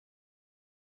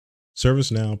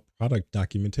ServiceNow product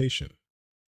documentation.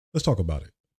 Let's talk about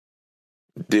it.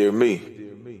 Dear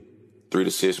me, 3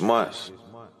 to 6 months.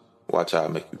 Watch how I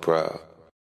make you proud.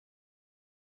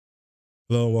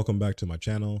 Hello, and welcome back to my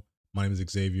channel. My name is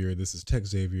Xavier. This is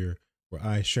TechZavier, where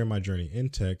I share my journey in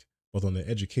tech, both on the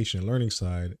education and learning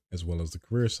side, as well as the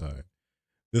career side.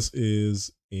 This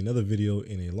is another video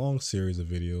in a long series of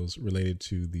videos related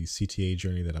to the CTA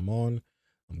journey that I'm on.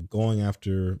 I'm going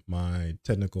after my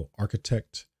technical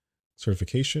architect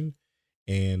certification,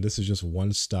 and this is just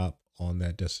one stop on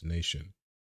that destination.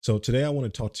 So today I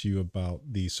want to talk to you about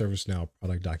the ServiceNow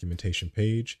product documentation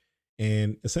page.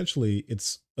 And essentially,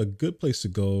 it's a good place to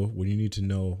go when you need to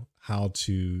know how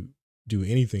to do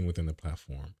anything within the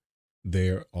platform.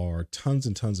 There are tons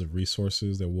and tons of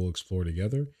resources that we'll explore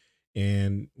together.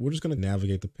 And we're just going to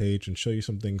navigate the page and show you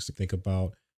some things to think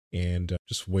about and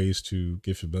just ways to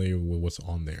get familiar with what's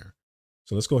on there.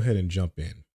 So let's go ahead and jump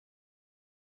in.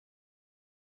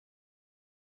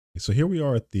 So here we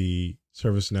are at the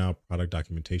ServiceNow product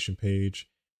documentation page.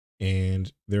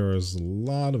 And there is a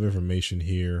lot of information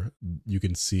here. You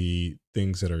can see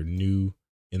things that are new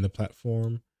in the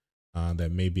platform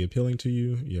that may be appealing to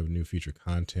you. You have new feature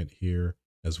content here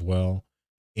as well.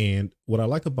 And what I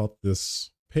like about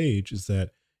this page is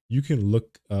that you can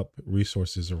look up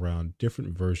resources around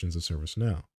different versions of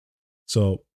ServiceNow.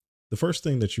 So the first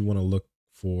thing that you want to look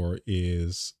for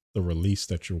is the release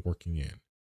that you're working in.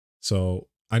 So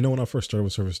I know when I first started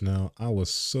with ServiceNow, I was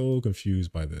so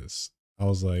confused by this. I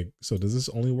was like, so does this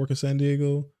only work in San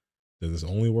Diego? Does this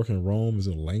only work in Rome? Is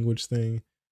it a language thing?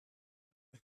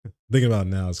 Thinking about it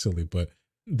now is silly, but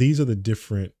these are the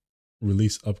different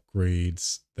release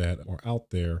upgrades that are out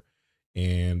there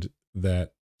and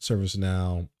that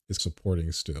ServiceNow is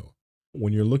supporting still.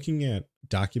 When you're looking at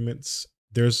documents,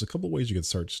 there's a couple of ways you can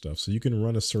search stuff. So you can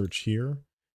run a search here,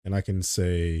 and I can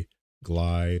say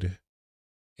glide,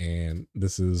 and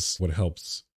this is what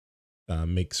helps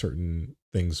make certain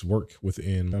things work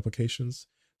within applications.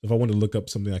 If I want to look up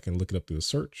something, I can look it up through a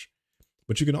search.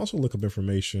 But you can also look up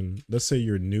information. Let's say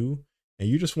you're new and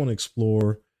you just want to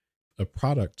explore a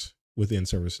product within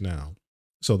ServiceNow.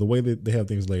 So the way that they have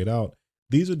things laid out,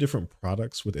 these are different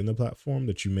products within the platform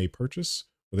that you may purchase,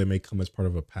 or they may come as part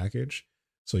of a package.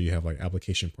 So you have like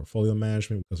application portfolio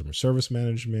management, customer service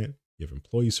management, you have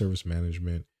employee service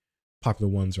management. Popular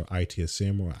ones are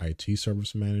ITSM or IT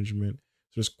service management.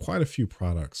 So there's quite a few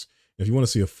products. If you want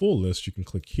to see a full list, you can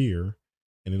click here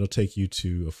and it'll take you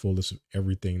to a full list of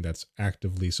everything that's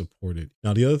actively supported.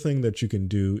 Now, the other thing that you can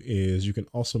do is you can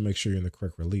also make sure you're in the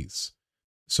correct release.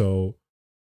 So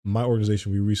my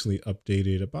organization, we recently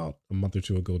updated about a month or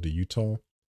two ago to Utah.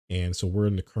 And so we're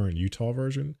in the current Utah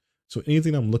version. So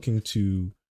anything I'm looking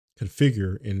to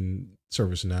configure in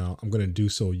ServiceNow, I'm going to do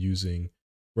so using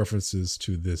references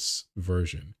to this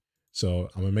version. So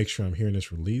I'm going to make sure I'm here in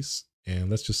this release.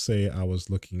 And let's just say I was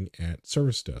looking at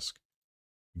Service Desk.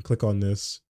 You click on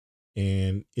this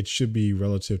and it should be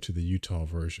relative to the Utah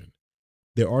version.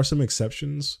 There are some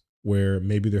exceptions where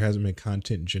maybe there hasn't been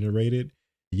content generated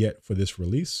yet for this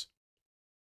release.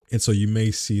 And so you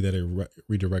may see that it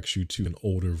redirects you to an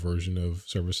older version of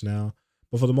ServiceNow.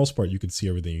 But for the most part, you can see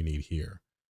everything you need here.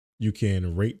 You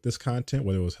can rate this content,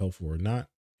 whether it was helpful or not,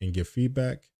 and give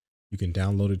feedback. You can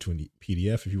download it to a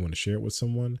PDF if you want to share it with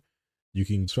someone. You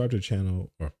can subscribe to the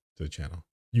channel or to the channel.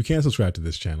 You can subscribe to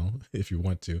this channel if you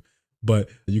want to, but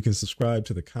you can subscribe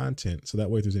to the content. So that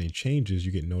way, if there's any changes,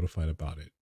 you get notified about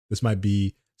it. This might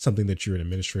be something that you're an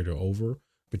administrator over,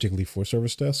 particularly for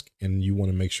Service Desk, and you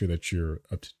want to make sure that you're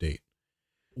up to date.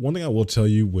 One thing I will tell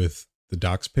you with the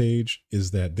docs page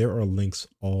is that there are links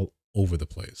all over the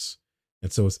place.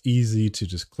 And so it's easy to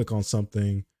just click on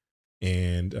something.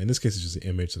 And in this case, it's just an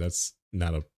image, so that's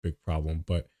not a big problem.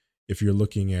 But if you're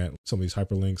looking at some of these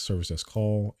hyperlinks, Service Desk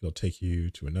Call, it'll take you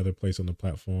to another place on the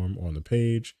platform or on the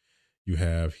page. You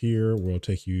have here where it'll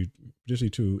take you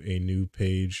just to a new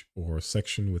page or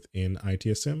section within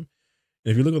ITSM. And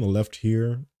if you look on the left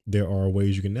here, there are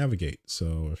ways you can navigate.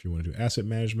 So if you want to do asset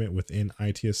management within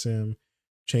ITSM,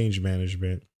 change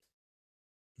management,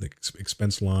 the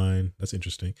expense line, that's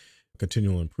interesting.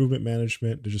 Continual improvement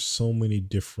management. There's just so many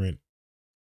different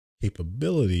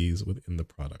capabilities within the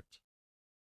product.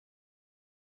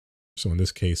 So in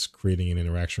this case, creating an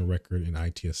interaction record in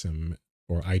ITSM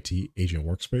or IT agent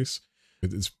workspace,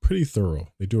 it's pretty thorough.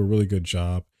 They do a really good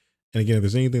job. And again, if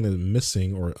there's anything that's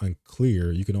missing or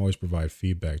unclear, you can always provide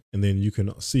feedback. And then you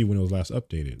can see when it was last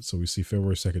updated. So we see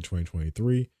February 2nd,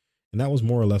 2023. And that was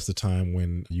more or less the time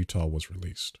when Utah was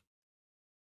released.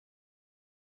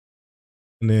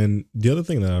 And then the other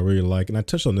thing that I really like, and I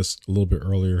touched on this a little bit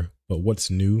earlier, but what's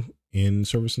new in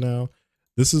ServiceNow,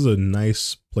 This is a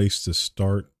nice place to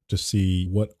start to see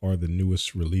what are the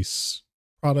newest release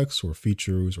products or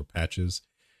features or patches.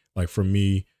 Like for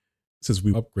me, since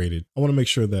we upgraded, I want to make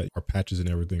sure that our patches and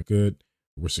everything are good,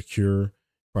 we're secure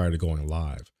prior to going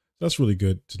live. So that's really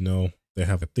good to know. They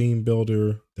have a theme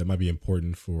builder that might be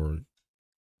important for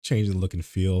changing the look and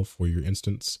feel for your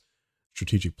instance.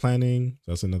 Strategic planning,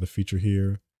 that's another feature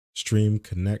here. Stream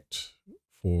Connect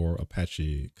for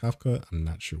Apache Kafka. I'm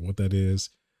not sure what that is.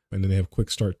 And then they have quick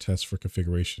start tests for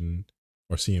configuration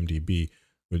or CMDB.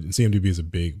 But CMDB is a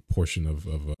big portion of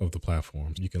the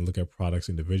platform. You can look at products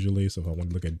individually. So if I want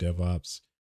to look at DevOps,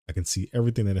 I can see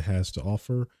everything that it has to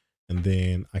offer. And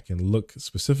then I can look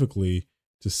specifically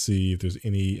to see if there's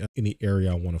any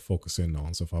area I want to focus in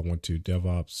on. So if I want to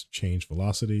DevOps change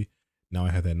velocity, now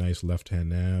I have that nice left-hand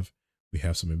nav. We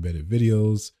have some embedded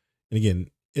videos. And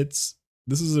again, this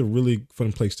is a really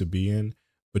fun place to be in,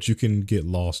 but you can get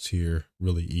lost here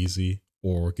really easy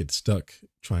or get stuck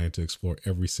trying to explore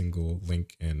every single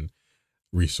link and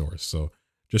resource. So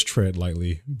just tread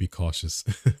lightly, be cautious,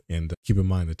 and keep in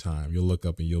mind the time. You'll look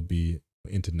up and you'll be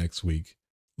into next week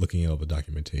looking at all the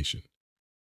documentation.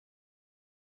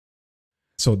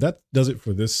 So that does it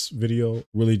for this video.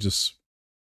 Really just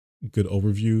good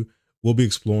overview. We'll be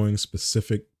exploring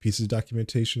specific pieces of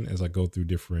documentation as I go through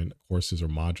different courses or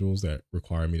modules that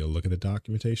require me to look at the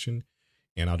documentation.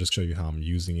 And I'll just show you how I'm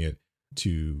using it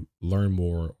to learn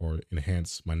more or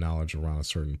enhance my knowledge around a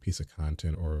certain piece of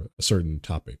content or a certain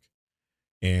topic.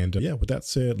 And yeah, with that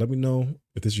said, let me know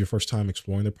if this is your first time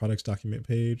exploring the products document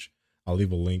page. I'll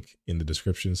leave a link in the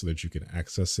description so that you can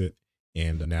access it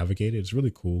and navigate it. It's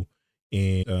really cool.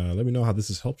 And let me know how this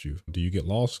has helped you. Do you get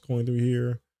lost going through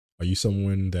here? Are you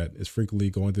someone that is frequently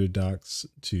going through the docs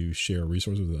to share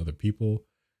resources with other people?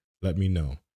 Let me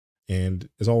know. And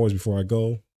as always, before I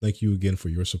go, thank you again for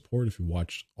your support. If you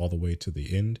watched all the way to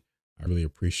the end, I really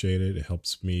appreciate it. It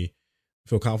helps me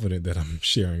feel confident that I'm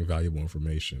sharing valuable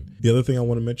information. The other thing I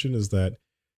want to mention is that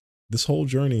this whole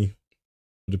journey,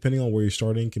 depending on where you're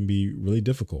starting, can be really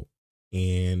difficult.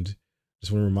 And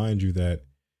just want to remind you that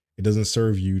it doesn't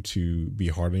serve you to be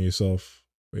hard on yourself.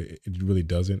 It really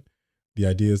doesn't. The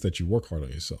idea is that you work hard on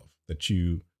yourself, that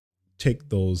you take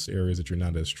those areas that you're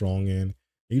not as strong in, and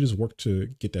you just work to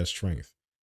get that strength.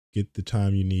 Get the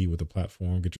time you need with the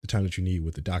platform, get the time that you need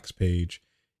with the docs page,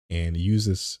 and use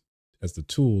this as the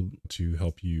tool to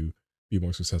help you be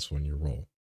more successful in your role.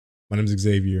 My name is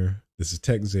Xavier. This is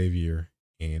TechZavier,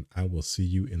 and I will see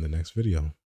you in the next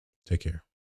video. Take care.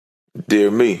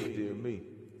 Dear me,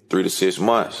 3 to 6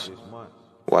 months.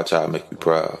 Watch how I make you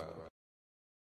proud.